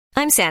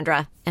I'm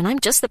Sandra, and I'm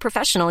just the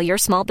professional your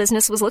small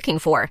business was looking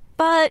for.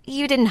 But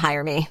you didn't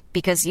hire me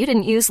because you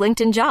didn't use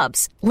LinkedIn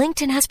Jobs.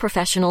 LinkedIn has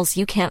professionals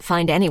you can't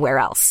find anywhere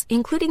else,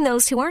 including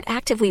those who aren't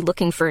actively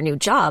looking for a new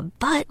job,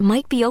 but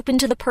might be open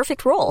to the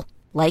perfect role,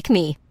 like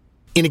me.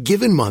 In a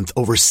given month,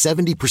 over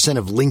 70%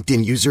 of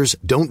LinkedIn users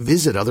don't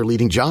visit other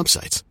leading job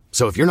sites.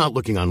 So if you're not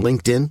looking on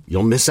LinkedIn,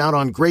 you'll miss out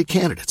on great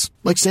candidates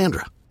like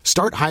Sandra.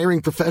 Start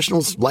hiring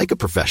professionals like a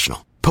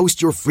professional.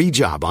 Post your free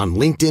job on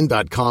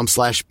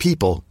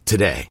linkedin.com/people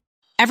today.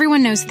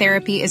 Everyone knows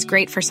therapy is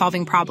great for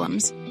solving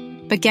problems,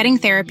 but getting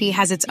therapy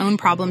has its own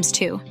problems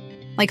too,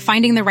 like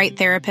finding the right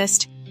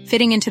therapist,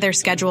 fitting into their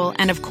schedule,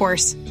 and of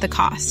course, the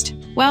cost.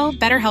 Well,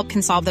 BetterHelp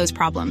can solve those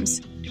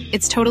problems.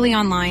 It's totally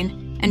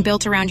online and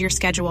built around your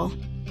schedule.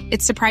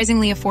 It's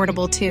surprisingly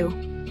affordable too.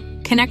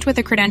 Connect with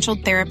a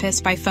credentialed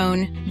therapist by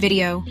phone,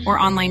 video, or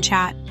online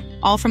chat,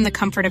 all from the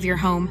comfort of your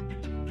home.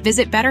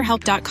 Visit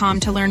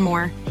BetterHelp.com to learn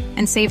more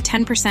and save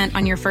 10%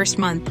 on your first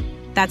month.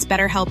 That's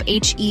BetterHelp,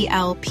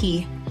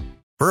 H-E-L-P.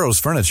 Burrow's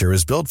furniture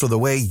is built for the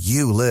way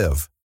you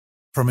live.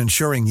 From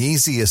ensuring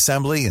easy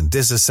assembly and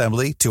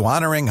disassembly to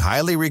honoring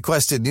highly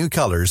requested new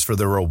colors for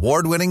their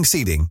award-winning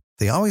seating,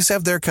 they always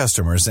have their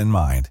customers in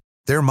mind.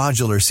 Their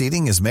modular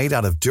seating is made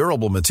out of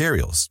durable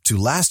materials to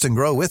last and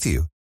grow with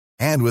you.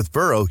 And with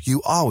Burrow,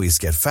 you always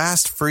get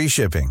fast, free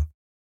shipping.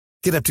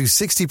 Get up to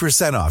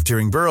 60% off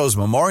during Burrow's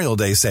Memorial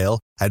Day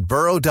sale at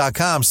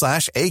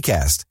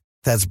burrow.com/ACAST.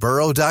 That's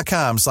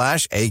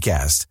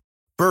burrow.com/ACAST.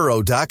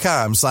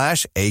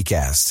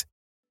 burrow.com/ACAST.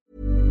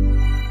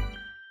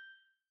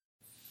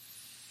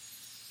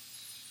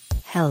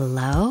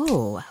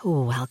 Hello.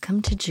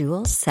 Welcome to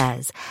Jules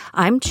Says.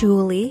 I'm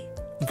Julie,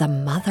 the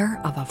mother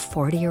of a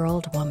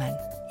 40-year-old woman.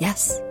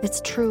 Yes,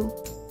 it's true.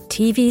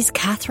 TV's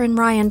Katherine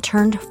Ryan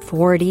turned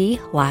 40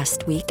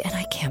 last week, and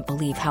I can't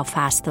believe how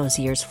fast those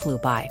years flew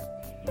by.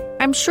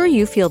 I'm sure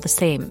you feel the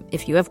same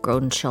if you have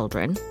grown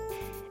children.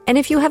 And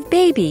if you have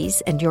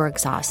babies and you're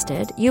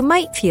exhausted, you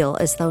might feel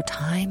as though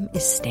time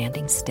is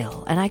standing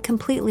still, and I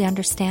completely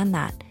understand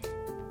that.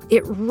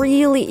 It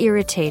really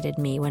irritated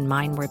me when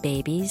mine were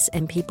babies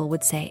and people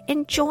would say,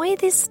 "Enjoy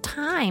this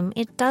time,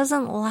 it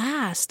doesn't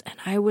last." And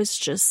I was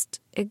just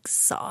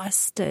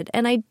exhausted,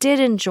 and I did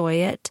enjoy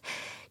it.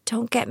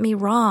 Don't get me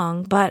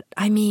wrong, but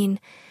I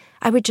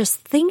would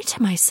just think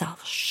to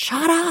myself,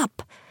 shut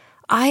up.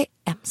 I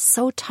am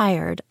so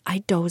tired, I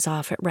doze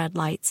off at red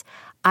lights.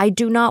 I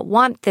do not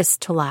want this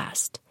to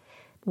last.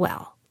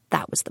 Well,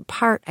 that was the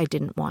part I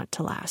didn't want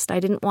to last. I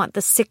didn't want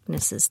the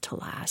sicknesses to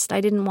last. I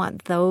didn't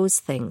want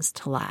those things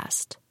to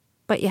last.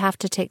 But you have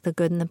to take the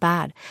good and the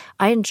bad.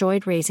 I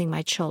enjoyed raising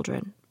my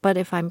children, but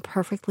if I'm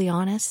perfectly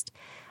honest,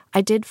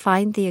 I did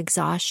find the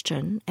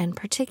exhaustion, and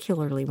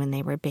particularly when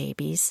they were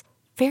babies,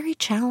 very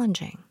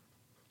challenging.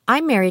 I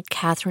married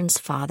Catherine's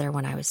father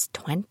when I was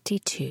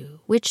 22,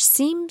 which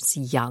seems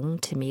young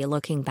to me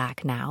looking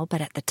back now,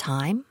 but at the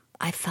time,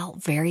 I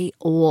felt very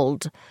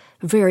old,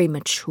 very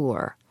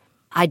mature.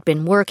 I'd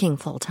been working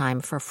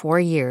full-time for 4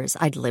 years.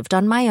 I'd lived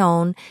on my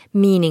own,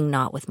 meaning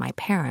not with my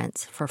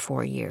parents, for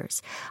 4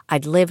 years.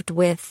 I'd lived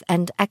with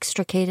and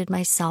extricated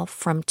myself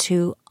from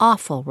 2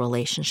 awful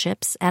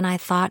relationships, and I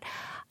thought,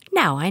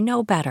 now I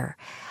know better.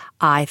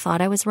 I thought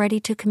I was ready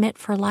to commit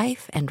for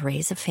life and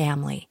raise a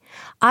family.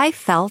 I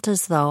felt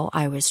as though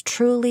I was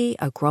truly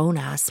a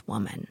grown-ass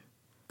woman.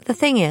 The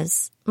thing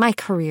is, my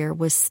career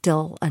was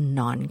still a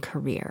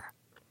non-career.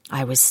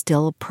 I was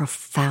still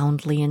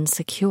profoundly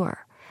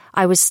insecure.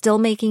 I was still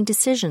making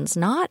decisions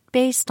not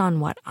based on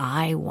what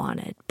I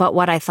wanted, but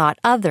what I thought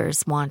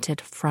others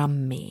wanted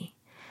from me.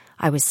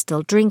 I was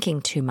still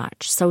drinking too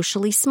much,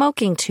 socially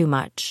smoking too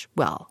much.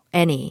 Well,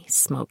 any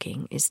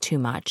smoking is too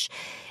much.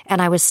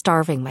 And I was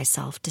starving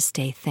myself to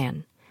stay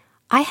thin.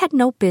 I had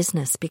no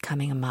business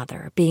becoming a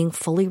mother, being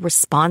fully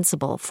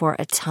responsible for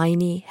a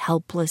tiny,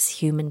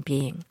 helpless human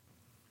being.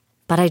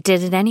 But I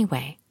did it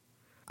anyway.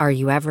 Are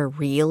you ever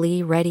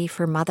really ready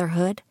for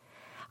motherhood?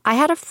 I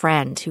had a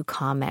friend who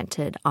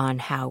commented on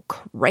how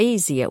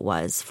crazy it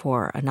was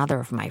for another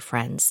of my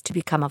friends to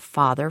become a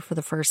father for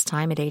the first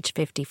time at age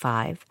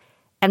 55.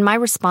 And my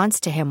response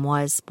to him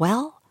was,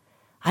 well,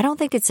 I don't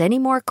think it's any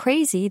more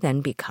crazy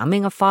than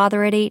becoming a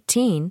father at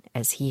 18,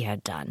 as he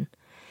had done.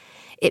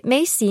 It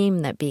may seem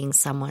that being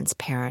someone's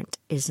parent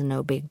is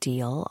no big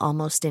deal,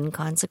 almost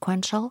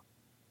inconsequential.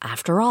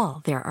 After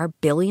all, there are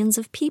billions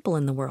of people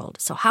in the world,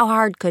 so how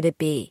hard could it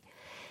be?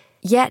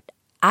 Yet,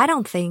 I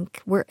don't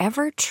think we're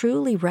ever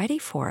truly ready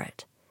for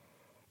it.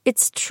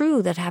 It's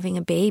true that having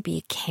a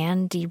baby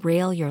can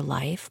derail your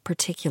life,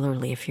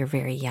 particularly if you're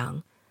very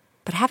young.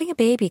 But having a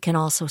baby can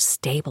also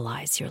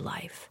stabilize your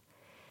life.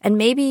 And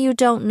maybe you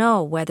don't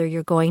know whether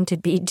you're going to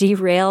be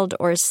derailed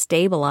or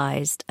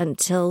stabilized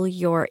until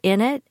you're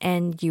in it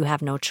and you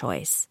have no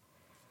choice.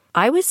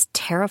 I was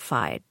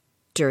terrified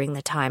during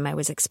the time I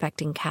was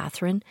expecting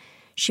Katherine.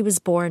 She was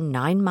born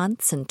 9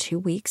 months and 2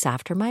 weeks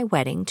after my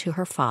wedding to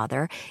her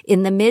father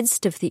in the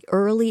midst of the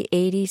early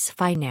 80s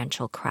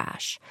financial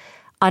crash.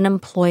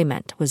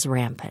 Unemployment was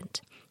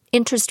rampant.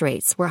 Interest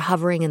rates were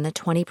hovering in the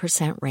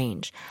 20%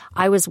 range.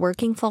 I was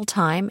working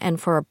full-time and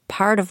for a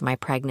part of my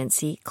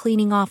pregnancy,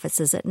 cleaning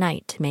offices at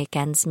night to make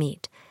ends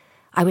meet.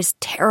 I was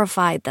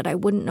terrified that I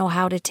wouldn't know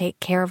how to take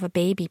care of a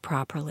baby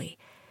properly.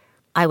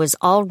 I was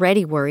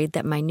already worried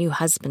that my new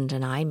husband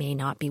and I may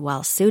not be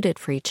well suited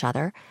for each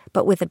other,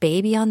 but with a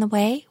baby on the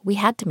way, we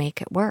had to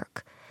make it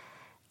work.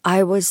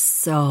 I was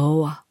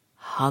so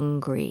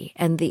hungry,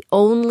 and the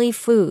only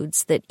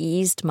foods that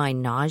eased my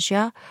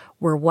nausea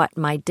were what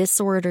my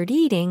disordered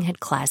eating had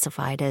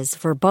classified as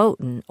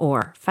verboten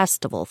or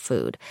festival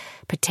food: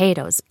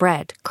 potatoes,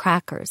 bread,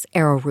 crackers,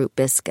 arrowroot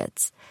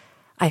biscuits.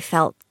 I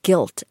felt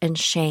guilt and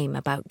shame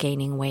about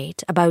gaining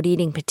weight, about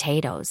eating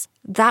potatoes.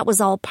 That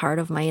was all part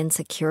of my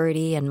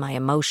insecurity and my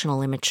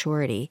emotional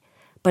immaturity.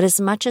 But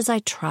as much as I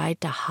tried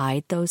to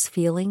hide those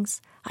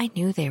feelings, I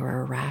knew they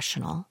were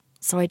irrational.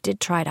 So I did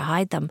try to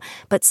hide them,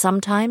 but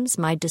sometimes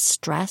my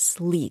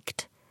distress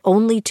leaked,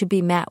 only to be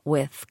met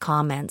with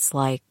comments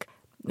like,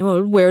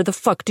 "Well, where the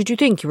fuck did you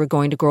think you were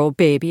going to grow a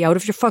baby? Out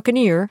of your fucking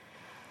ear?"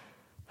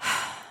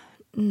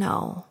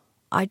 No,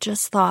 I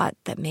just thought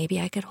that maybe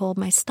I could hold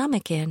my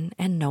stomach in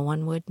and no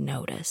one would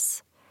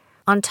notice.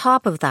 On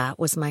top of that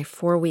was my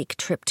 4-week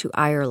trip to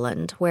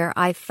Ireland, where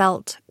I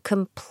felt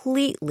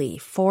completely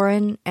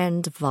foreign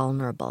and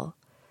vulnerable,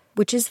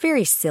 which is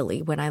very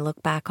silly when I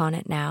look back on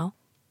it now.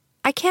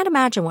 I can't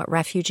imagine what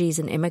refugees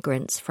and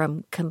immigrants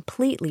from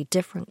completely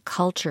different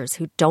cultures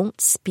who don't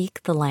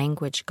speak the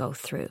language go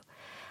through.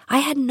 I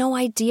had no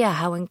idea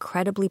how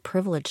incredibly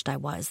privileged I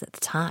was at the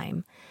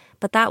time,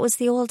 but that was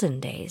the olden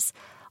days.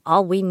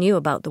 All we knew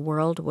about the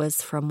world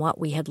was from what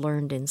we had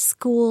learned in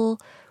school,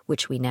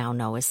 which we now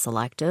know is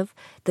selective,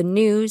 the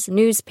news,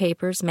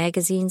 newspapers,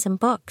 magazines, and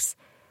books.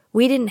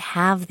 We didn't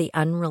have the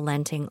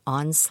unrelenting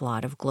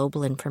onslaught of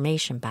global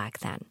information back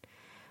then.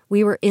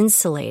 We were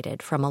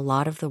insulated from a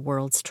lot of the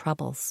world's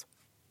troubles.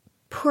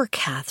 Poor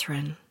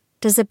Catherine.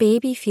 Does a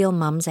baby feel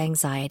mom's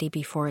anxiety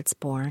before it's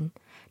born?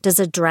 Does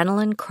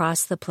adrenaline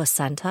cross the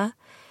placenta?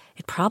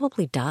 It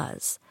probably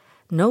does.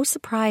 No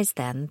surprise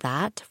then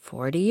that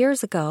 40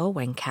 years ago,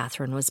 when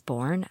Catherine was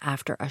born,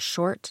 after a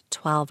short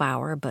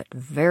 12-hour but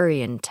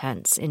very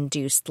intense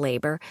induced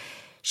labor,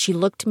 she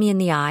looked me in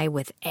the eye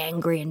with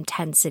angry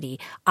intensity,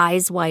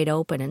 eyes wide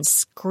open, and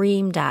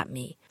screamed at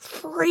me.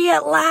 "Free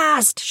at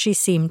last," she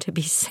seemed to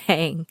be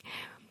saying.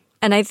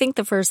 And I think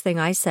the first thing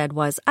I said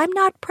was, "I'm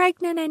not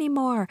pregnant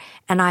anymore."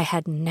 And I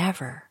had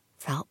never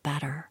felt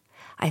better.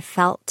 I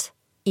felt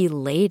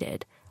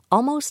elated,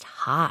 almost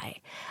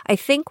high. I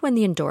think when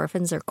the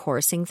endorphins are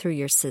coursing through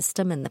your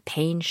system and the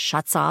pain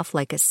shuts off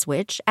like a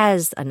switch,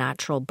 as a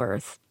natural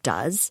birth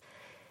does,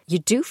 you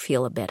do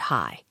feel a bit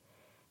high.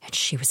 And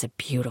she was a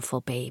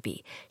beautiful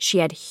baby. She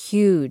had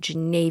huge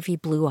navy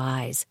blue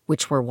eyes,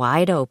 which were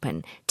wide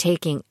open,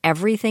 taking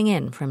everything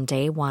in from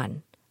day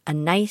one. A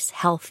nice,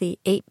 healthy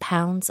 8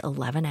 pounds,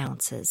 11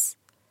 ounces.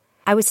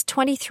 I was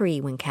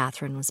 23 when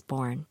Catherine was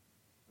born.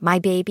 My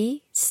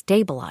baby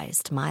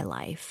stabilized my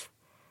life.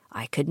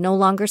 I could no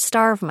longer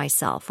starve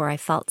myself or I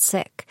felt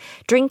sick.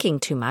 Drinking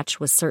too much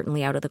was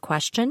certainly out of the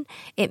question.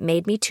 It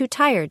made me too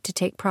tired to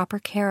take proper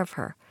care of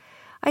her.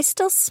 I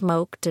still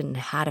smoked and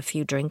had a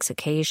few drinks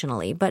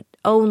occasionally, but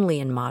only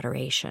in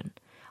moderation.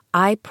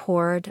 I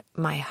poured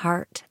my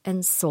heart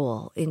and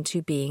soul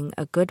into being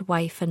a good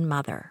wife and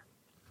mother.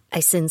 I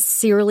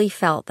sincerely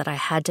felt that I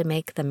had to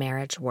make the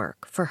marriage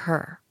work for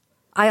her.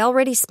 I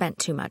already spent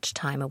too much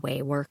time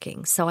away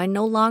working, so I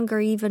no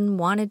longer even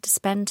wanted to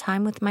spend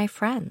time with my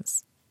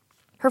friends.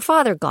 Her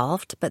father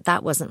golfed, but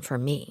that wasn't for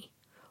me.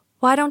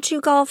 "Why don't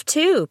you golf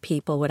too?"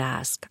 people would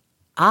ask.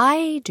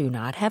 I do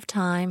not have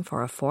time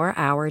for a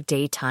 4-hour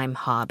daytime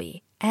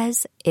hobby.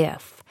 As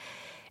if.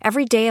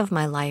 Every day of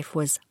my life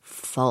was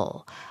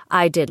full.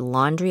 I did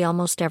laundry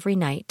almost every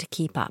night to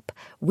keep up.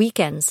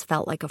 Weekends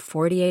felt like a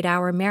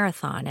 48-hour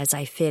marathon as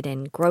I fit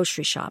in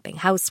grocery shopping,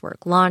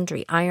 housework,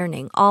 laundry,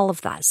 ironing, all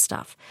of that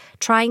stuff,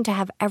 trying to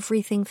have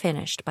everything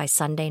finished by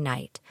Sunday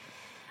night.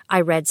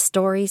 I read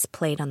stories,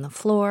 played on the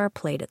floor,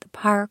 played at the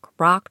park,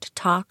 rocked,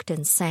 talked,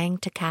 and sang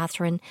to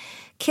Catherine,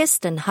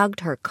 kissed and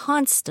hugged her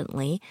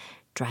constantly,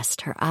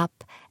 dressed her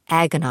up,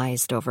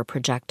 agonized over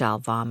projectile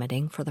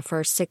vomiting for the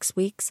first 6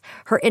 weeks,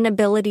 her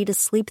inability to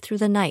sleep through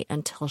the night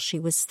until she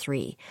was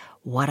 3,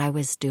 what I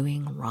was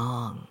doing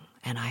wrong,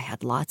 and I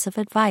had lots of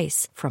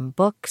advice from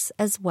books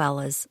as well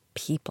as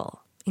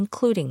people,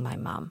 including my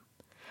mom.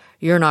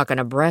 "You're not going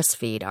to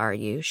breastfeed, are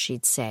you?"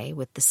 she'd say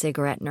with the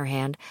cigarette in her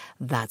hand.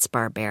 "That's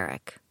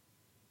barbaric."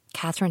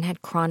 Catherine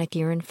had chronic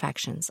ear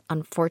infections.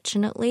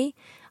 Unfortunately,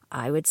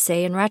 I would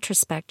say in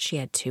retrospect she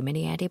had too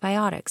many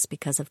antibiotics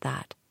because of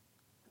that.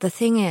 The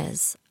thing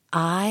is,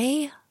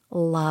 I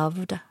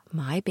loved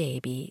my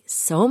baby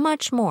so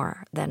much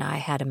more than I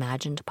had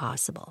imagined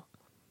possible.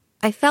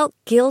 I felt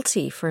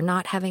guilty for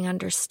not having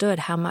understood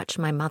how much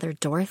my mother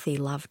Dorothy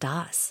loved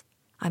us.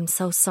 "I'm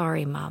so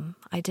sorry, Mom.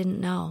 I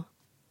didn't know."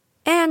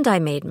 And I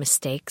made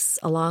mistakes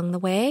along the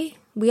way.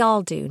 We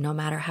all do, no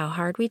matter how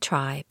hard we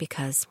try,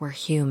 because we're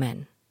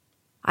human.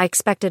 I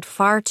expected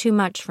far too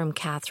much from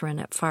Catherine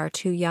at far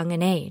too young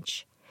an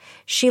age.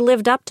 She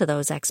lived up to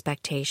those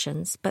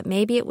expectations, but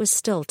maybe it was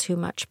still too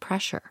much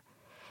pressure.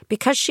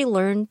 Because she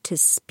learned to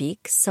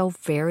speak so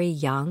very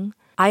young,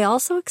 I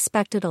also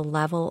expected a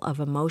level of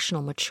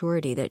emotional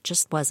maturity that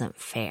just wasn't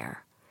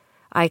fair.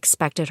 I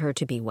expected her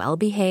to be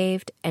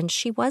well-behaved, and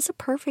she was a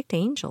perfect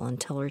angel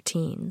until her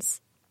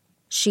teens.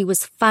 She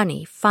was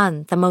funny,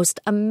 fun, the most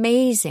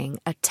amazing,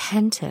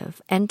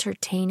 attentive,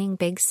 entertaining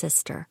big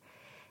sister.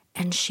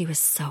 And she was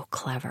so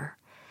clever.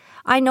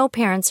 I know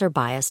parents are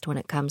biased when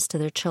it comes to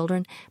their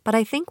children, but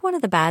I think one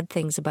of the bad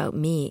things about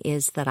me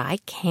is that I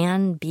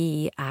can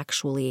be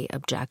actually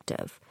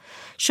objective.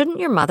 Shouldn't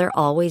your mother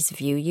always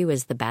view you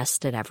as the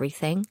best at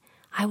everything?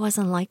 I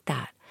wasn't like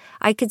that.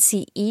 I could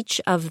see each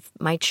of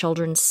my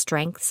children's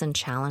strengths and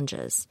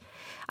challenges.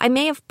 I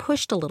may have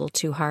pushed a little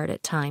too hard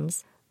at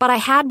times, but I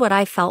had what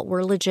I felt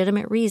were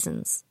legitimate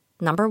reasons.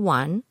 Number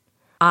one,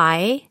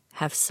 I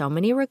have so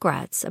many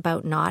regrets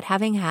about not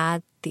having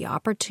had the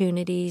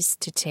opportunities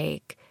to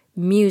take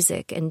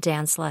music and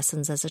dance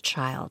lessons as a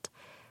child.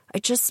 I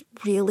just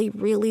really,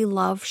 really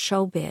love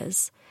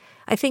showbiz.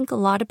 I think a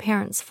lot of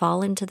parents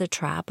fall into the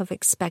trap of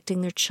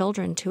expecting their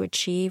children to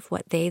achieve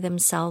what they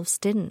themselves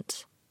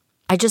didn't.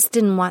 I just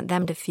didn't want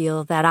them to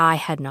feel that I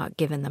had not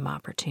given them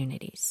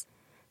opportunities.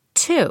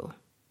 2,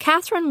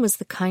 Catherine was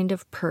the kind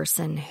of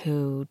person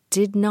who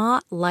did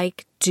not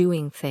like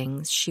doing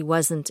things she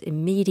wasn't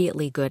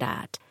immediately good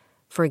at.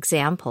 For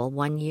example,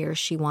 one year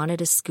she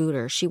wanted a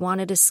scooter. She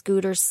wanted a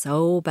scooter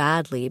so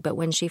badly, but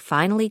when she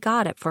finally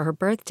got it for her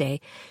birthday,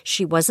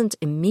 she wasn't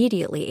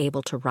immediately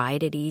able to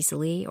ride it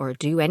easily or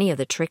do any of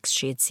the tricks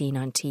she had seen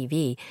on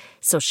TV,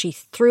 so she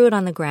threw it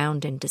on the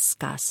ground in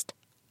disgust.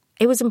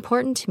 It was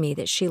important to me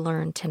that she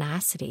learn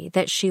tenacity,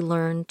 that she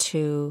learn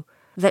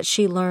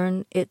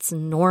it's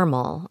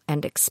normal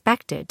and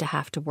expected to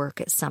have to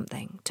work at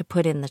something, to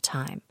put in the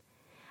time.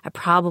 I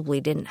probably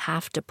didn't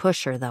have to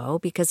push her, though,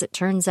 because it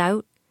turns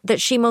out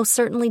that she most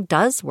certainly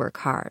does work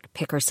hard,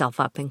 pick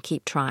herself up and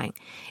keep trying.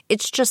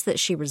 It's just that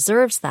she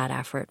reserves that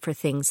effort for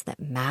things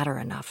that matter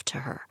enough to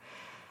her.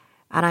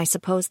 And I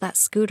suppose that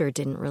scooter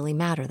didn't really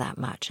matter that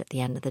much at the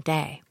end of the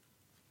day.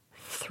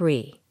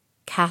 3,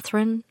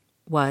 Catherine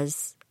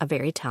was a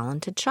very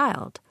talented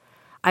child.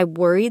 I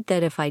worried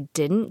that if I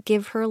didn't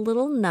give her a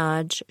little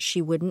nudge,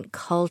 she wouldn't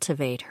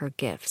cultivate her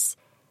gifts.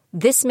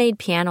 This made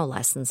piano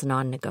lessons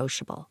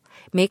non-negotiable.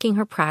 Making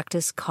her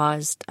practice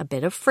caused a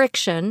bit of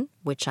friction,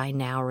 which I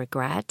now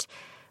regret,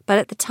 but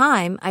at the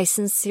time, I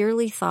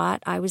sincerely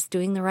thought I was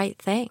doing the right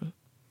thing.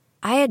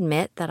 I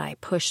admit that I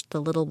pushed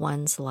the little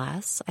ones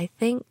less, I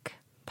think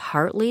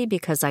partly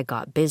because I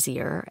got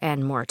busier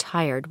and more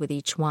tired with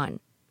each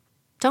one.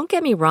 Don't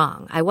get me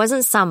wrong, I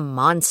wasn't some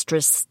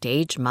monstrous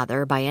stage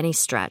mother by any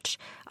stretch.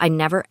 I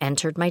never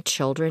entered my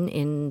children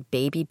in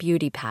baby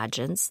beauty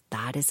pageants.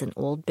 That is an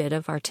old bit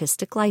of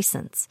artistic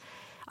license.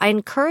 I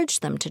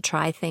encouraged them to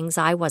try things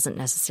I wasn't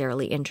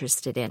necessarily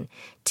interested in.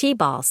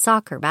 T-ball,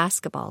 soccer,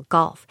 basketball,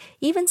 golf.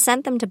 Even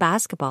sent them to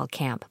basketball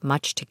camp,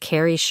 much to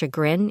Carrie's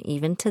chagrin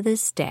even to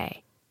this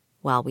day.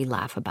 Well, we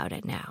laugh about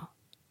it now.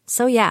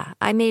 So yeah,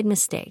 I made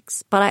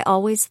mistakes, but I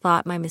always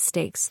thought my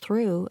mistakes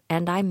through,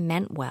 and I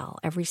meant well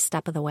every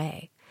step of the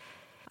way.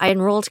 I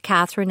enrolled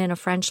Catherine in a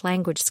French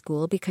language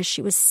school because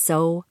she was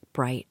so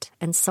bright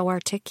and so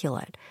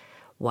articulate.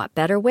 What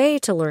better way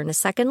to learn a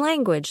second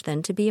language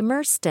than to be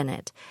immersed in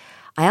it?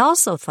 I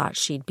also thought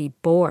she'd be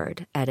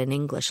bored at an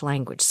English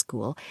language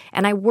school,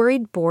 and I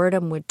worried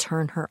boredom would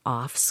turn her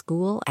off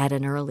school at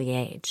an early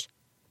age.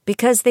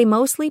 Because they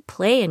mostly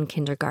play in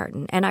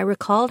kindergarten, and I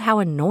recalled how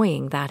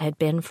annoying that had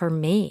been for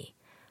me.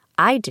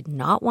 I did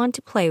not want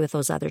to play with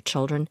those other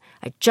children.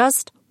 I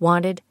just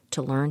wanted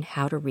to learn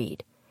how to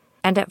read.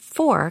 And at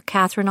 4,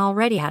 Catherine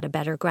already had a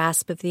better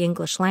grasp of the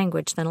English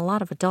language than a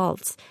lot of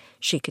adults.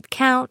 She could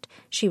count.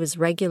 She was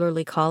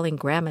regularly calling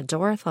Grandma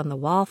Dorothy on the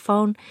wall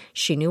phone.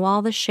 She knew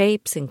all the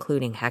shapes,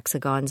 including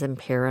hexagons and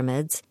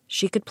pyramids.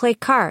 She could play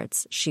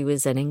cards. She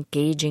was an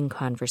engaging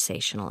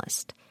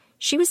conversationalist.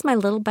 She was my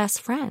little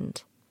best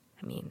friend.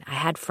 I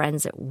had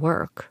friends at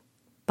work,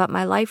 but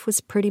my life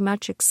was pretty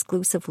much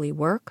exclusively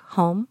work,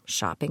 home,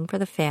 shopping for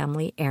the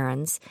family,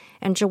 errands,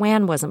 and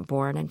Joanne wasn't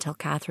born until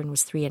Catherine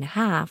was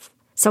 3.5,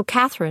 so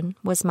Catherine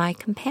was my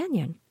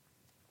companion.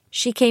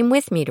 She came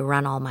with me to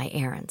run all my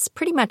errands,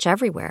 pretty much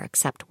everywhere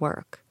except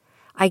work.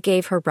 I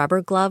gave her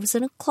rubber gloves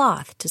and a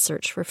cloth to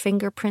search for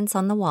fingerprints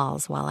on the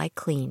walls while I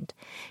cleaned.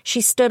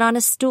 She stood on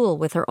a stool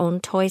with her own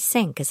toy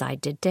sink as I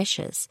did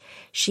dishes.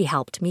 She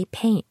helped me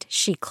paint.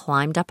 She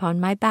climbed up on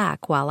my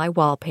back while I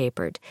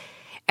wallpapered.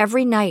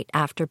 Every night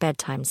after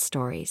bedtime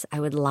stories,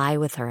 I would lie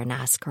with her and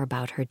ask her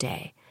about her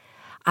day.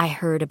 I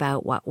heard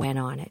about what went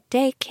on at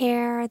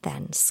daycare,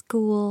 then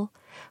school,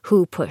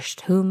 who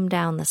pushed whom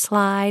down the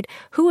slide,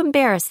 who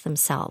embarrassed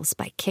themselves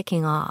by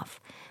kicking off.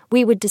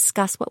 We would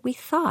discuss what we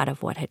thought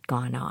of what had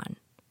gone on.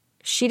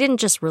 She didn't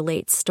just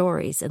relate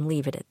stories and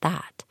leave it at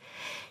that.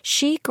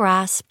 She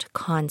grasped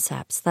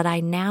concepts that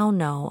I now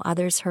know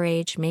others her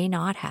age may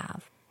not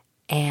have.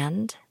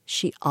 And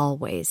she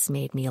always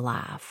made me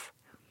laugh.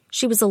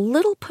 She was a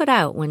little put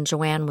out when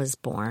Joanne was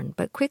born,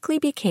 but quickly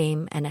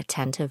became an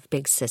attentive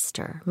big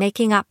sister,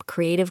 making up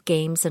creative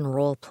games and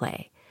role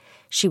play.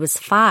 She was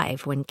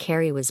 5 when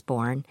Carrie was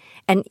born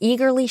and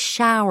eagerly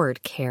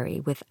showered Carrie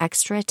with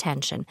extra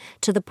attention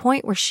to the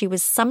point where she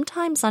was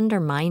sometimes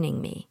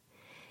undermining me.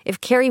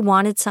 If Carrie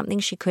wanted something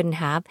she couldn't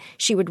have,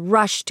 she would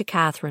rush to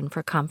Catherine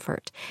for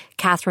comfort.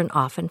 Catherine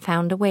often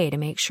found a way to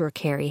make sure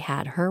Carrie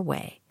had her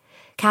way.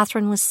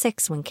 Catherine was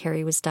 6 when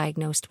Carrie was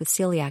diagnosed with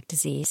celiac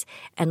disease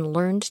and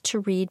learned to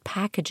read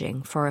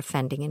packaging for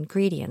offending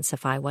ingredients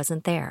if I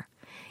wasn't there.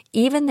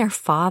 Even their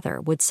father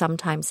would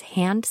sometimes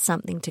hand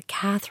something to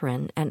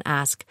Catherine and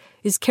ask,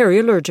 "Is Carrie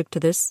allergic to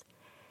this?"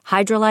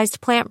 "Hydrolyzed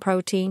plant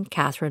protein,"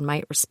 Catherine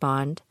might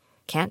respond.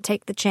 "Can't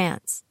take the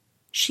chance."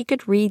 She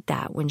could read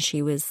that when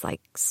she was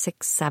like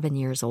 6, 7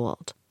 years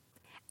old.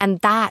 And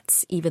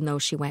that's even though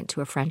she went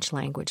to a French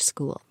language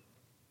school.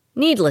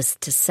 Needless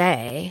to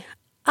say,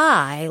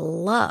 I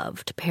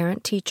loved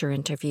parent-teacher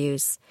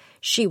interviews.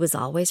 She was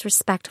always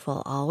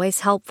respectful, always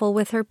helpful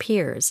with her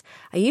peers.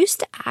 I used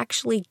to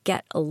actually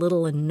get a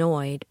little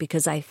annoyed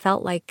because I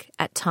felt like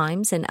at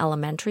times in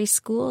elementary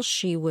school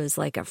she was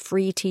like a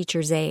free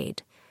teacher's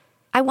aide.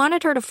 I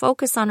wanted her to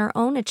focus on her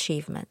own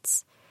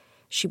achievements.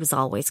 She was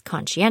always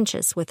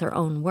conscientious with her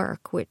own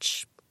work,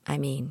 which,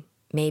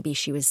 maybe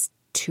she was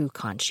too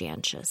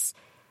conscientious.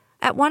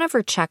 At one of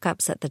her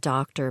checkups at the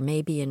doctor,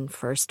 maybe in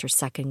 1st or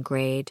 2nd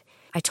grade,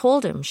 I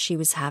told him she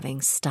was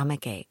having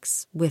stomach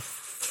aches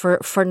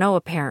for no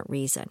apparent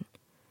reason.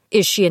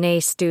 "Is she an A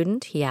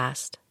student?" he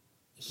asked.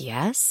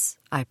 "Yes,"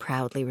 I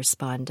proudly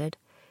responded.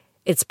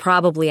 "It's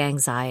probably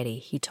anxiety,"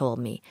 he told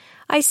me.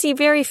 "I see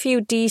very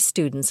few D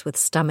students with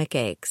stomach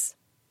aches."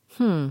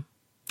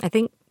 I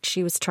think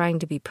she was trying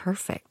to be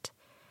perfect.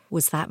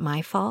 Was that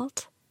my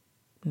fault?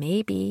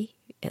 Maybe,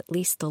 at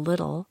least a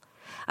little.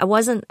 I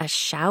wasn't a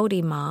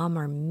shouty mom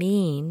or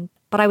mean,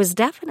 but I was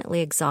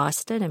definitely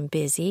exhausted and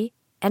busy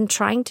and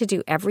trying to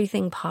do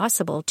everything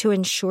possible to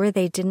ensure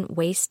they didn't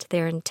waste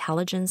their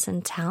intelligence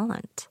and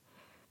talent.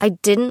 I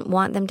didn't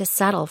want them to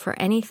settle for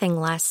anything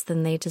less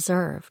than they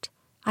deserved.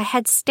 I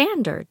had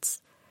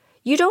standards.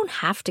 You don't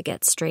have to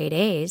get straight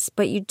A's,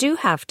 but you do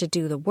have to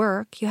do the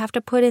work. You have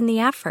to put in the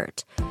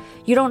effort.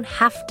 You don't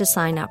have to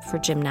sign up for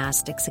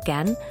gymnastics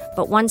again,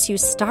 but once you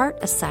start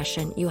a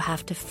session, you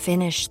have to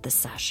finish the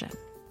session.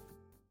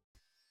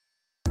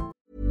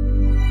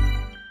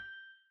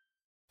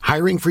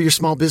 Hiring for your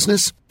small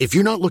business? If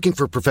you're not looking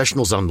for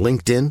professionals on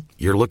LinkedIn,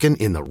 you're looking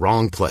in the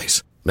wrong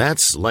place.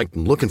 That's like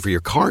looking for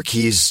your car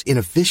keys in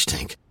a fish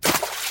tank.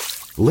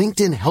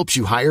 LinkedIn helps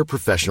you hire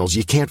professionals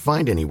you can't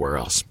find anywhere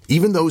else,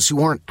 even those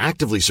who aren't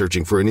actively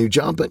searching for a new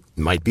job but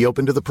might be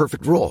open to the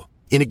perfect role.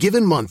 In a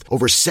given month,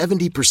 over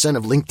 70%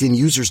 of LinkedIn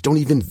users don't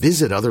even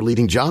visit other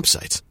leading job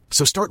sites.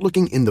 So start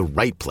looking in the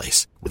right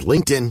place. With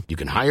LinkedIn, you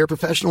can hire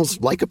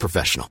professionals like a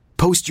professional.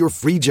 Post your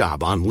free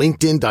job on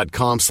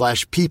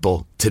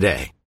linkedin.com/people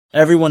today.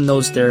 Everyone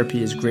knows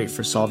therapy is great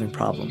for solving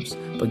problems,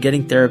 but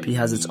getting therapy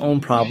has its own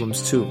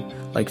problems too,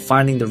 like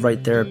finding the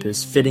right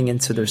therapist, fitting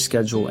into their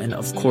schedule, and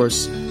of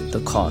course,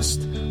 the cost.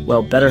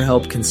 Well,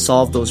 BetterHelp can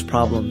solve those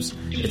problems.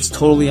 It's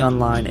totally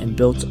online and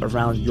built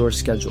around your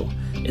schedule.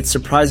 It's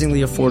surprisingly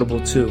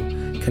affordable too.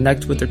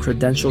 Connect with a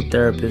credentialed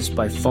therapist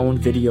by phone,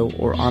 video,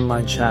 or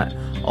online chat,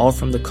 all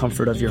from the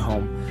comfort of your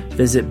home.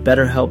 Visit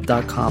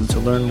BetterHelp.com to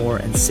learn more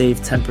and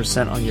save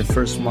 10% on your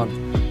first month.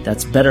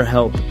 That's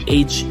BetterHelp,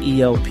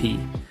 H-E-L-P.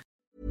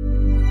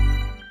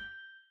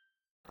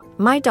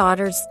 My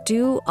daughters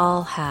do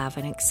all have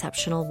an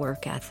exceptional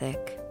work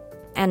ethic,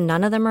 and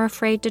none of them are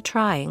afraid to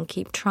try and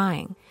keep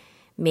trying.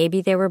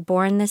 Maybe they were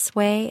born this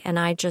way and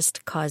I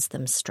just caused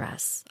them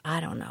stress.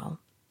 I don't know.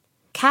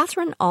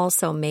 Catherine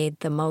also made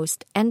the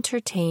most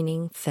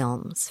entertaining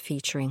films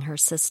featuring her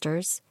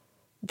sisters.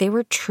 They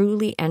were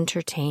truly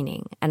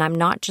entertaining, and I'm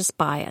not just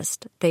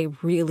biased, they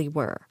really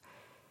were.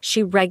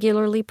 She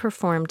regularly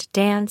performed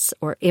dance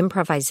or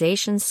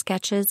improvisation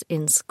sketches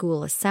in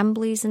school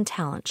assemblies and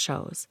talent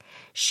shows.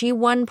 She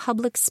won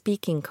public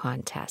speaking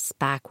contests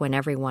back when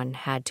everyone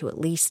had to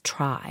at least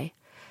try.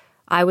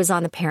 I was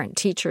on the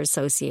Parent-Teacher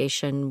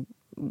Association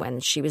when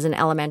she was in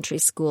elementary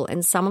school,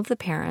 and some of the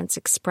parents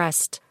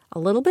expressed a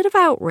little bit of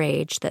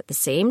outrage that the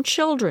same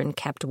children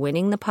kept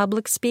winning the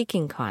public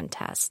speaking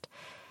contest.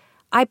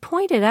 I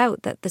pointed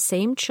out that the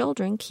same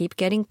children keep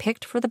getting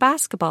picked for the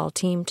basketball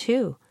team,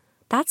 too.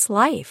 That's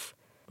life.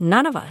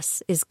 None of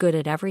us is good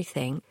at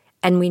everything,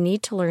 and we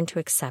need to learn to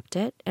accept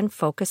it and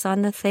focus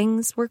on the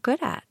things we're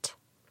good at.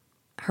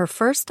 Her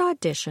first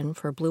audition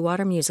for Blue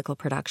Water Musical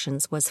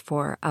Productions was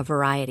for a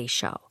variety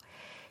show.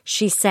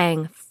 She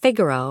sang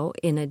Figaro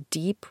in a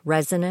deep,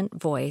 resonant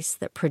voice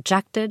that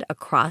projected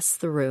across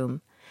the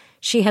room.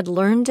 She had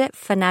learned it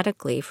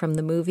phonetically from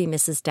the movie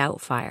Mrs.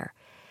 Doubtfire.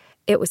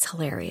 It was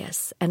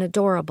hilarious and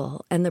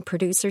adorable, and the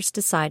producers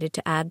decided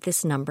to add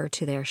this number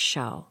to their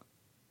show.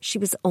 She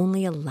was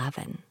only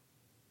 11.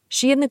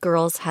 She and the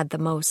girls had the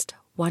most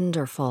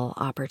wonderful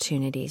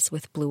opportunities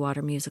with Blue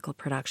Water Musical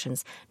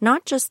Productions,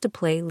 not just to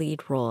play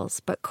lead roles,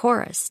 but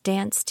chorus,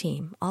 dance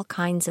team, all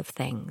kinds of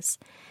things.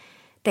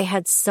 They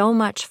had so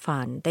much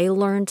fun. They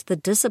learned the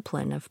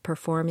discipline of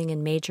performing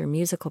in major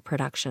musical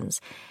productions.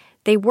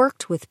 They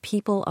worked with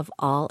people of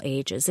all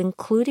ages,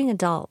 including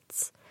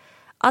adults.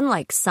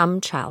 Unlike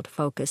some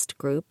child-focused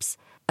groups,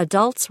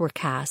 adults were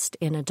cast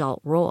in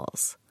adult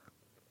roles.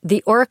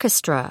 The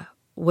orchestra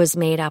was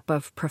made up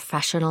of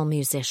professional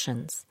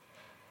musicians.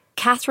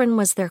 Catherine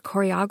was their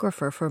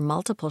choreographer for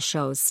multiple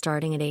shows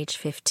starting at age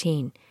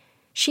 15.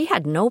 She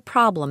had no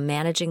problem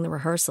managing the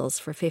rehearsals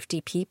for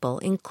 50 people,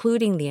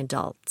 including the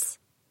adults.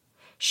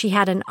 She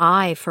had an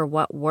eye for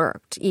what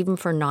worked, even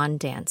for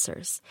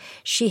non-dancers.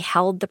 She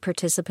held the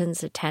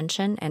participants'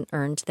 attention and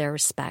earned their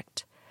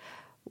respect.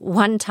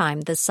 One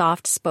time, the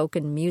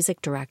soft-spoken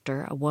music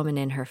director, a woman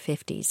in her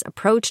 50s,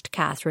 approached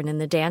Catherine in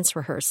the dance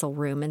rehearsal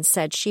room and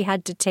said she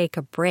had to take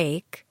a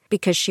break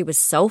because she was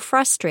so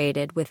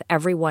frustrated with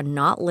everyone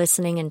not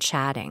listening and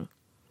chatting.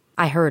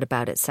 I heard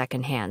about it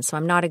secondhand, so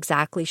I'm not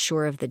exactly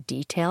sure of the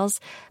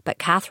details, but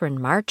Catherine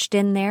marched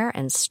in there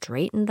and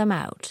straightened them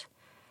out.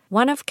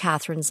 One of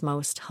Catherine's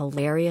most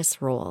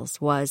hilarious roles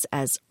was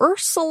as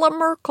Ursula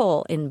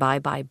Merkel in Bye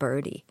Bye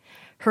Birdie.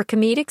 Her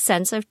comedic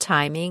sense of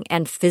timing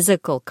and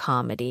physical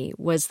comedy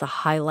was the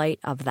highlight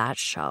of that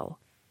show.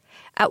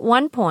 At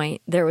one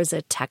point, there was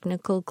a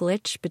technical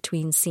glitch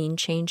between scene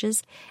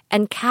changes,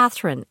 and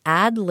Catherine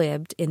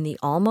ad-libbed in the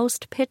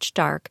almost pitch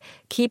dark,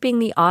 keeping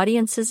the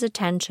audience's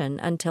attention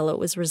until it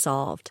was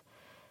resolved.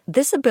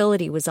 This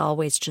ability was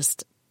always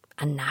just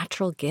a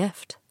natural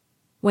gift.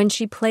 When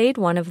she played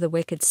one of the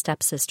wicked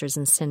stepsisters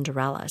in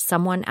Cinderella,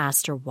 someone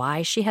asked her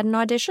why she hadn't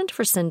auditioned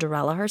for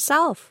Cinderella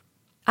herself.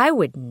 I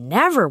would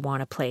never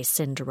want to play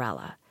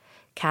Cinderella.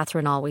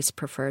 Catherine always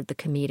preferred the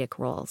comedic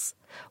roles.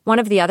 One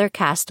of the other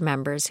cast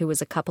members, who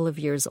was a couple of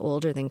years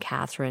older than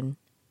Catherine,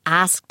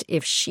 asked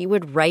if she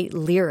would write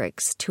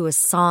lyrics to a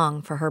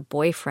song for her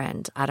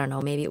boyfriend. I don't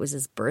know, maybe it was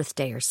his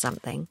birthday or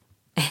something.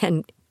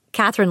 And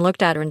Catherine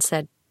looked at her and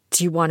said,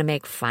 "Do you want to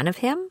make fun of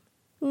him?"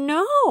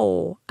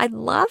 "No, I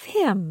love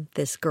him,"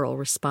 this girl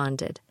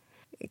responded.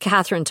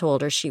 Catherine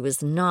told her she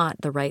was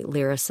not the right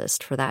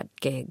lyricist for that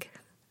gig.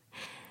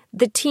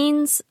 The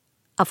teens,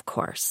 of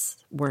course,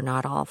 were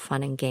not all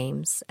fun and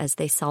games, as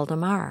they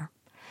seldom are.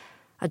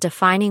 A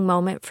defining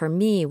moment for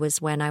me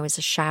was when I was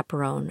a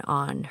chaperone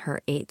on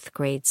her 8th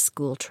grade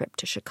school trip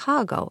to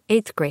Chicago,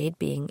 8th grade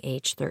being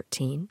age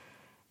 13.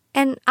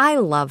 And I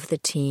love the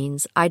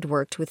teens. I'd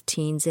worked with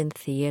teens in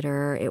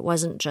theater. It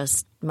wasn't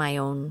just my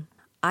own.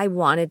 I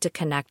wanted to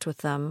connect with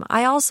them.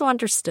 I also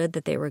understood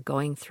that they were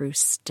going through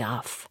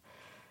stuff.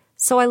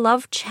 So I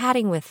loved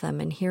chatting with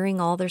them and hearing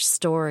all their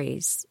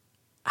stories.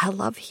 I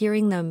love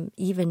hearing them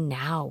even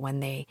now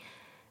when they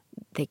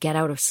get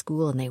out of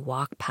school and they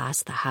walk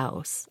past the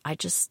house.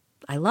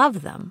 I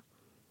love them.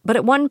 But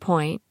at one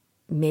point,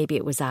 maybe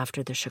it was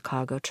after the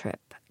Chicago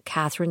trip,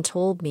 Catherine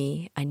told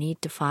me I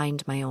need to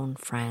find my own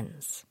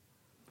friends.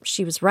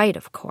 She was right,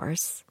 of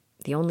course.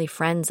 The only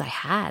friends I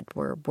had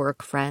were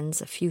work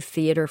friends, a few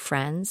theater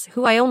friends,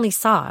 who I only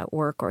saw at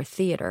work or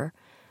theater.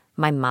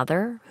 My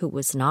mother, who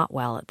was not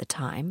well at the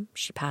time.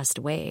 She passed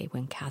away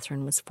when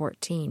Catherine was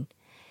 14.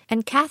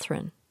 And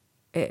Catherine,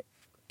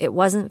 it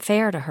wasn't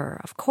fair to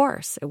her. Of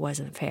course it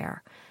wasn't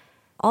fair.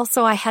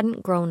 Also, I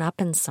hadn't grown up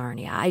in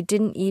Sarnia. I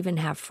didn't even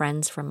have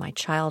friends from my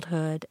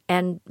childhood,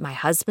 and my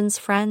husband's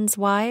friends'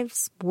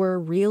 wives were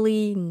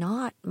really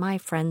not my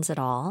friends at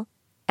all,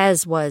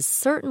 as was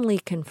certainly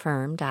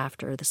confirmed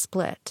after the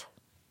split.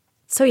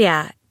 So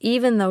yeah,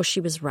 even though she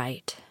was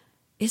right,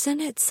 isn't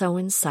it so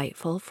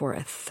insightful for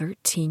a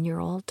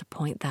 13-year-old to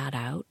point that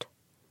out?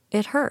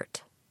 It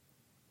hurt.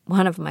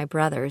 One of my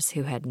brothers,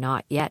 who had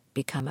not yet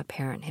become a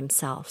parent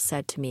himself,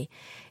 said to me,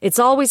 "It's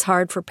always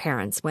hard for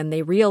parents when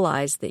they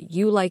realize that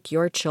you like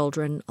your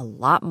children a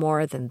lot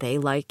more than they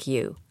like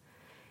you."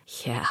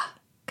 Yeah,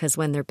 because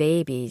when they're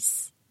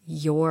babies,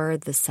 you're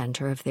the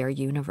center of their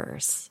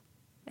universe.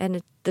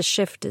 And the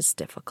shift is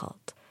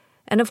difficult.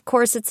 And of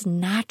course, it's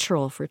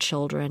natural for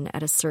children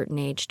at a certain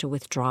age to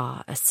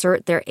withdraw,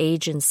 assert their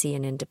agency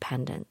and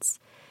independence.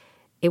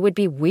 It would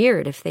be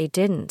weird if they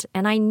didn't,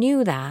 and I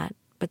knew that,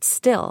 but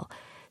still,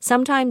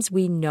 sometimes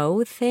we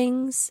know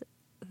things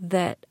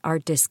that are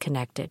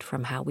disconnected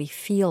from how we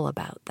feel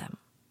about them.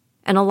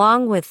 And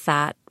along with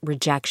that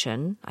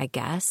rejection, I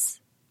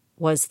guess,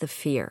 was the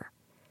fear.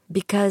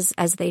 Because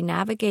as they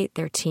navigate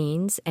their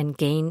teens and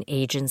gain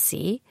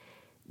agency,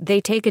 they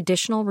take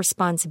additional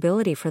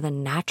responsibility for the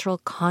natural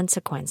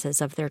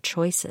consequences of their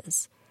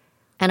choices.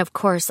 And of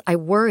course, I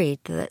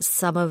worried that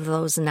some of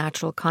those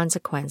natural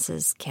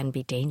consequences can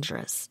be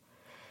dangerous.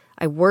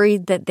 I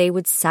worried that they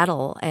would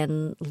settle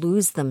and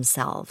lose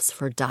themselves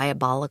for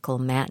diabolical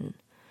men.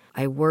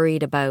 I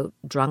worried about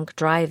drunk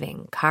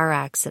driving, car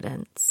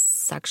accidents,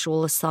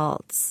 sexual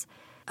assaults,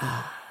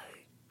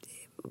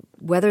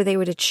 whether they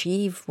would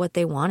achieve what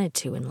they wanted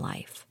to in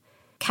life.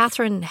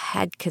 Catherine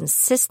had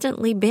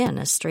consistently been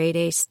a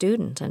straight-A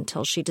student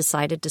until she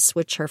decided to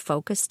switch her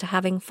focus to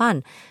having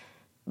fun.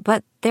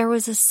 But there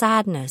was a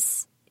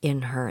sadness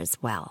in her as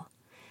well.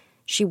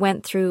 She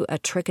went through a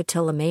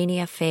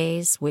trichotillomania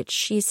phase, which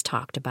she's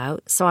talked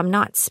about, so I'm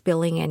not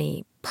spilling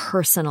any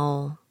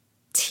personal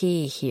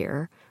T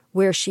here,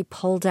 where she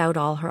pulled out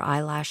all her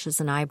eyelashes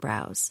and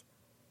eyebrows,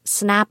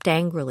 snapped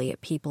angrily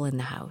at people in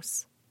the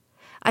house.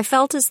 I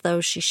felt as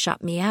though she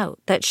shut me out,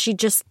 that she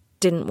just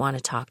didn't want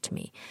to talk to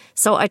me,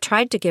 so I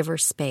tried to give her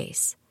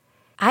space.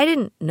 I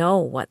didn't know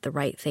what the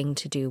right thing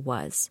to do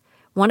was.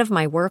 One of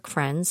my work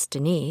friends,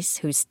 Denise,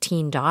 whose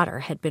teen daughter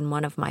had been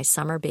one of my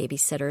summer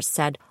babysitters,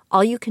 said,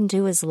 all you can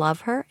do is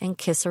love her and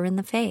kiss her in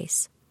the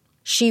face.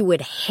 She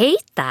would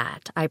hate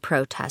that, I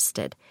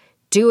protested.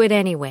 Do it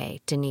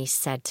anyway, Denise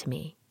said to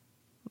me.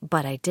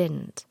 But I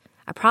didn't.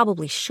 I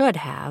probably should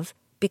have,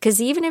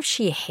 because even if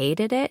she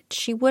hated it,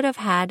 she would have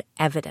had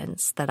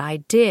evidence that I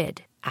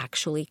did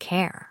actually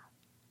care.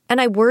 And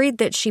I worried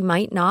that she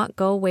might not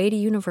go away to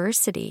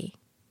university.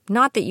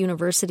 Not that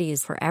university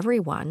is for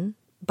everyone,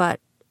 but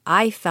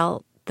I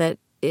felt that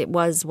it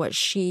was what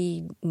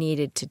she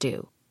needed to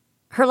do.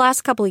 Her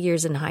last couple of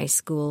years in high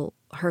school,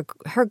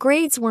 her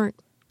grades weren't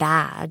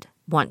bad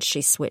once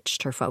she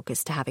switched her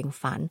focus to having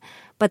fun,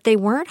 but they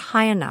weren't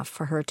high enough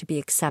for her to be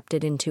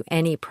accepted into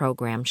any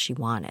program she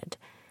wanted.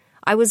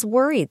 I was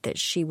worried that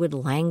she would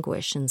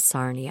languish in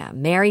Sarnia,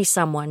 marry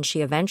someone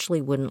she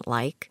eventually wouldn't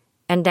like,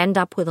 and end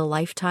up with a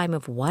lifetime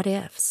of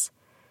what-ifs.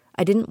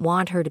 I didn't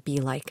want her to be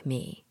like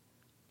me.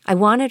 I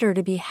wanted her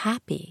to be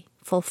happy,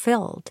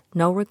 fulfilled,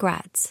 no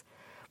regrets.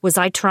 Was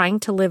I trying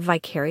to live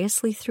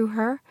vicariously through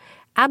her?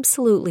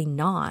 Absolutely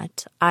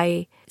not.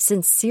 I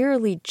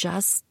sincerely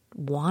just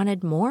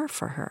wanted more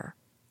for her.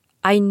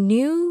 I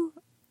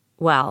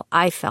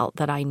felt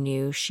that I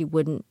knew she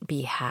wouldn't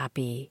be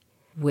happy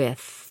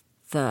with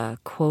the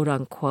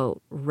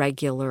quote-unquote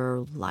regular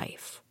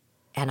life.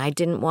 And I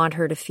didn't want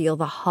her to feel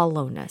the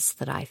hollowness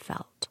that I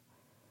felt.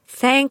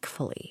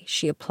 Thankfully,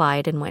 she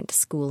applied and went to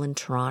school in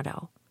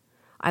Toronto.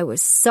 I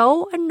was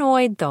so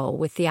annoyed, though,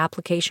 with the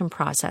application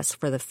process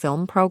for the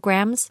film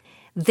programs.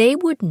 They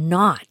would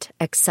not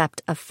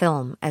accept a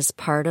film as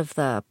part of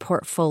the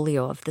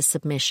portfolio of the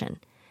submission.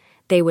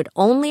 They would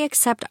only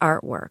accept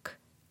artwork.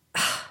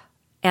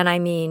 And I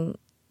mean,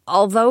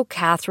 although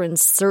Catherine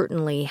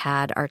certainly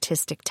had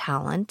artistic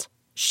talent,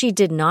 she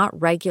did not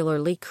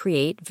regularly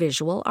create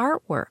visual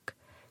artwork.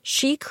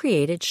 She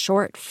created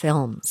short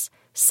films,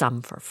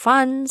 some for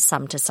fun,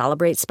 some to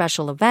celebrate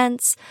special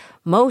events,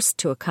 most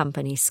to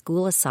accompany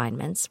school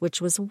assignments,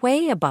 which was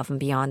way above and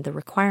beyond the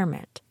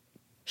requirement.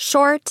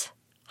 Short,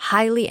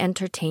 highly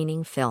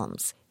entertaining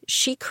films.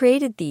 She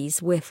created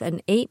these with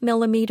an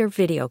 8mm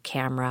video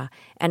camera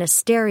and a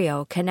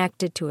stereo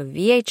connected to a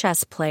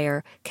VHS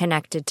player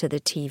connected to the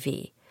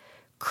TV.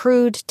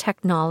 Crude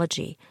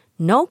technology,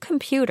 no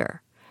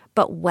computer,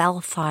 but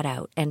well thought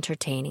out,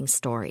 entertaining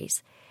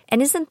stories.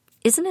 And isn't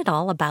it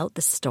all about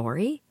the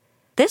story?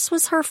 This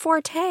was her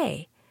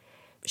forte.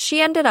 She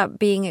ended up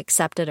being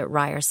accepted at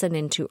Ryerson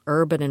into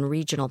urban and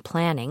regional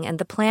planning, and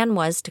the plan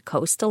was to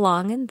coast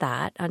along in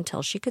that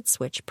until she could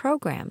switch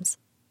programs.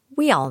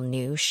 We all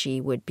knew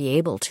she would be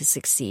able to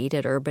succeed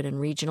at urban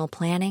and regional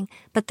planning,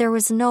 but there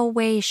was no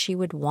way she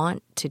would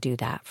want to do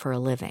that for a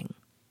living.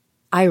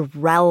 I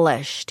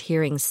relished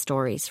hearing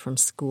stories from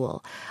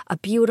school, a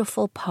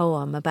beautiful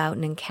poem about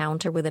an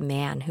encounter with a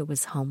man who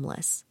was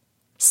homeless.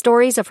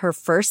 Stories of her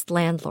first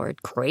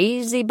landlord,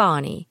 Crazy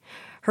Bonnie,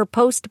 her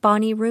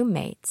post-Bonnie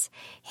roommates,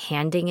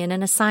 handing in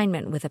an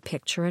assignment with a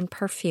picture and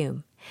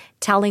perfume,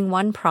 telling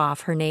one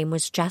prof her name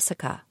was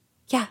Jessica.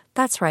 Yeah,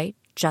 that's right,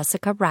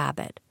 Jessica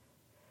Rabbit.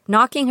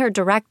 Knocking her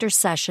director's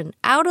session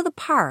out of the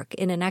park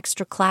in an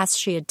extra class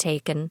she had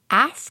taken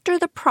after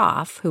the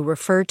prof, who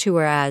referred to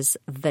her as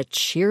the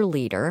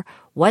cheerleader,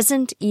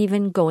 wasn't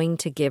even going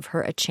to give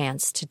her a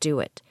chance to do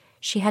it.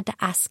 She had to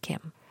ask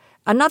him.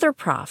 Another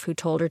prof who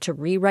told her to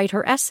rewrite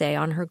her essay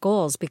on her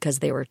goals because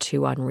they were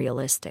too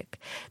unrealistic.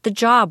 The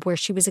job where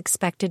she was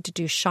expected to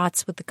do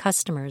shots with the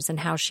customers and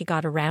how she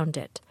got around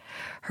it.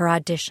 Her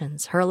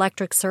auditions, her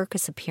Electric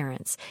Circus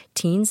appearance,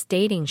 teens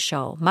dating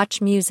show, much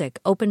music,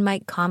 open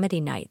mic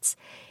comedy nights.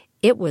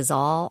 It was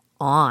all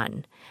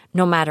on.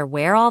 No matter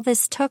where all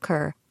this took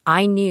her,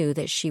 I knew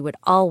that she would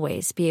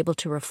always be able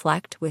to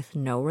reflect with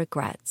no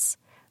regrets.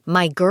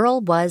 My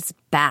girl was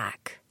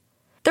back.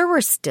 There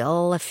were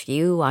still a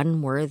few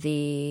unworthy,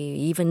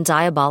 even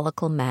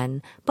diabolical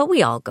men, but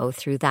we all go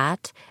through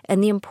that,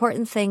 and the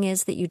important thing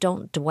is that you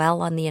don't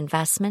dwell on the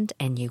investment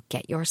and you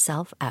get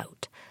yourself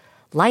out.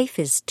 Life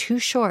is too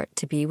short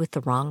to be with the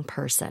wrong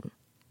person.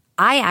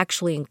 I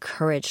actually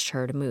encouraged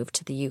her to move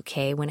to the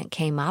UK when it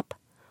came up.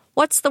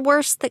 What's the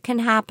worst that can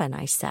happen,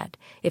 I said.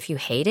 If you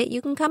hate it, you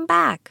can come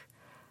back.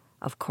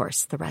 Of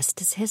course, the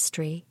rest is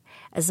history.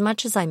 As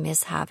much as I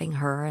miss having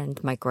her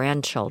and my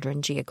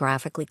grandchildren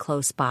geographically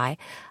close by,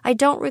 I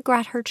don't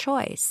regret her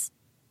choice.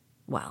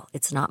 Well,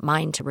 it's not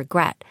mine to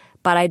regret,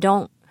 but I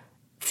don't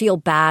feel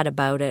bad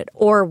about it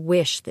or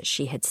wish that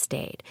she had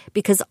stayed,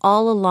 because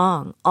all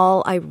along,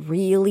 all I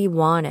really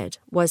wanted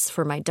was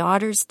for my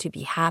daughters to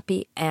be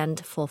happy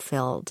and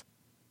fulfilled.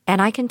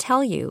 And I can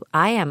tell you,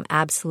 I am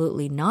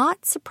absolutely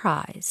not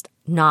surprised,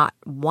 not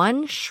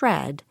one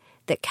shred,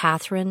 that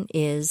Catherine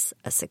is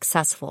a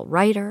successful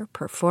writer,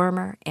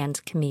 performer,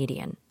 and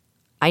comedian.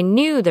 I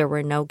knew there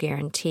were no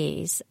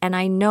guarantees, and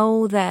I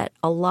know that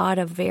a lot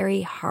of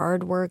very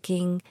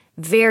hardworking,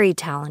 very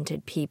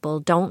talented people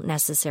don't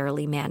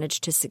necessarily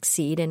manage to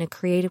succeed in a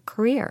creative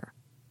career.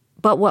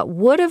 But what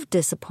would have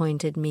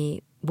disappointed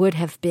me would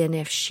have been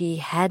if she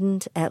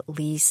hadn't at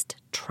least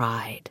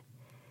tried.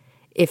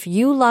 If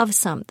you love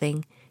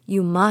something,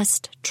 you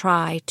must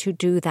try to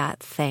do that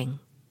thing.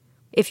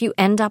 If you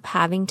end up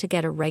having to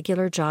get a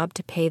regular job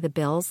to pay the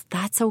bills,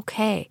 that's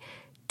okay.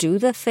 Do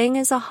the thing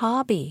as a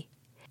hobby.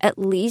 At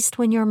least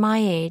when you're my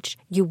age,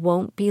 you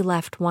won't be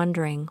left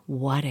wondering,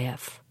 what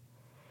if?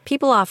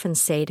 People often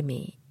say to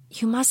me,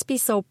 you must be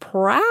so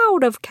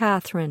proud of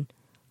Catherine.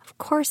 Of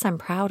course I'm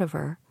proud of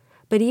her.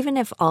 But even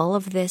if all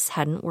of this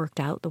hadn't worked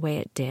out the way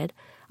it did,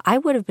 I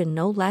would have been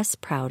no less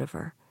proud of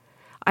her.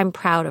 I'm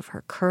proud of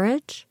her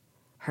courage,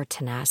 her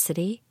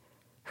tenacity,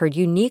 her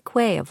unique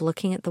way of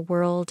looking at the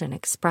world and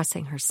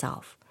expressing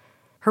herself,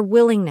 her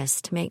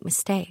willingness to make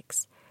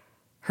mistakes,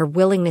 her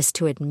willingness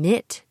to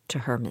admit to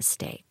her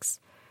mistakes,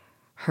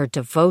 her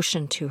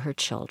devotion to her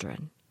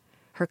children,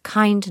 her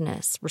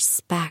kindness,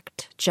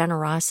 respect,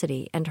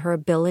 generosity, and her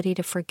ability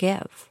to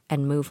forgive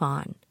and move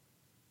on.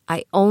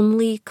 I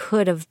only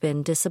could have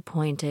been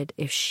disappointed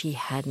if she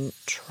hadn't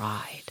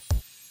tried.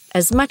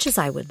 As much as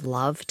I would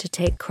love to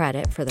take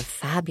credit for the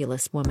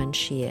fabulous woman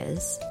she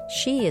is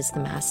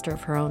the master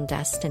of her own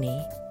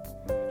destiny.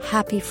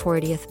 Happy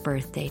 40th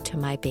birthday to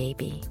my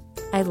baby.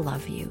 I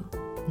love you.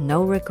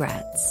 No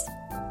regrets.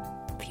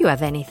 If you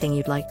have anything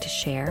you'd like to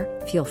share,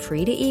 feel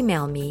free to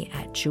email me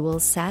at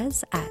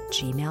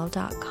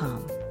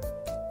julessays@gmail.com.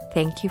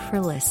 Thank you for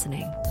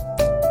listening.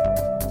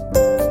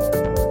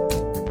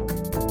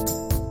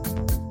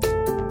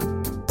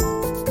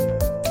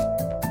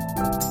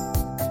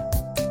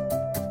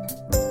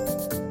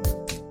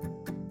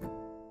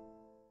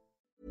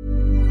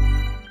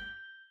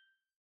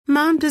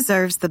 Mom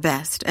deserves the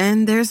best,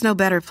 and there's no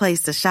better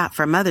place to shop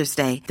for Mother's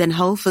Day than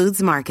Whole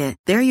Foods Market.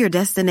 They're your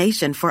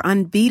destination for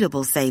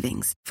unbeatable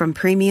savings, from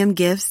premium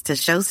gifts to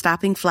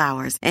show-stopping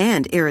flowers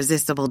and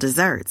irresistible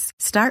desserts.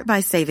 Start by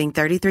saving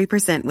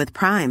 33% with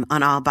Prime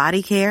on all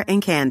body care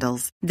and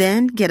candles.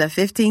 Then get a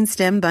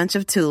 15-stem bunch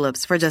of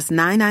tulips for just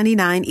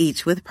 $9.99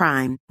 each with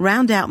Prime.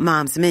 Round out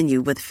Mom's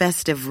menu with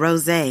festive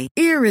rosé,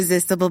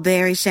 irresistible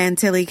berry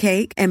chantilly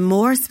cake, and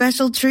more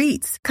special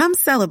treats. Come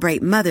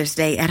celebrate Mother's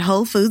Day at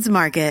Whole Foods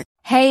Market.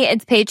 Hey,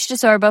 it's Paige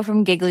DeSorbo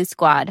from Giggly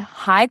Squad.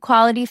 High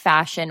quality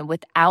fashion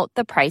without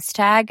the price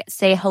tag.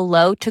 Say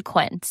hello to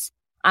Quince.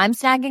 I'm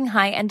snagging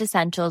high-end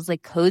essentials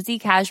like cozy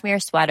cashmere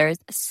sweaters,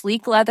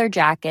 sleek leather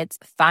jackets,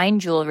 fine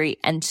jewelry,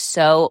 and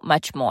so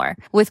much more.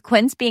 With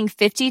Quince being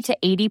 50 to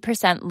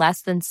 80%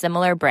 less than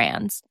similar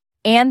brands.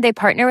 And they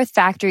partner with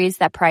factories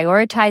that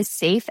prioritize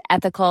safe,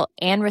 ethical,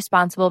 and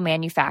responsible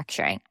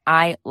manufacturing.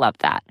 I love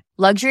that.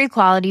 Luxury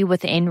quality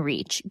within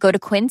reach. Go to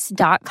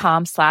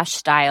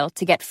quince.com/style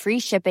to get free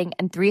shipping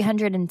and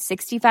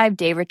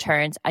 365-day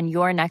returns on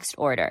your next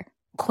order.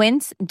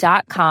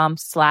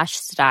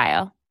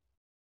 Quince.com/style.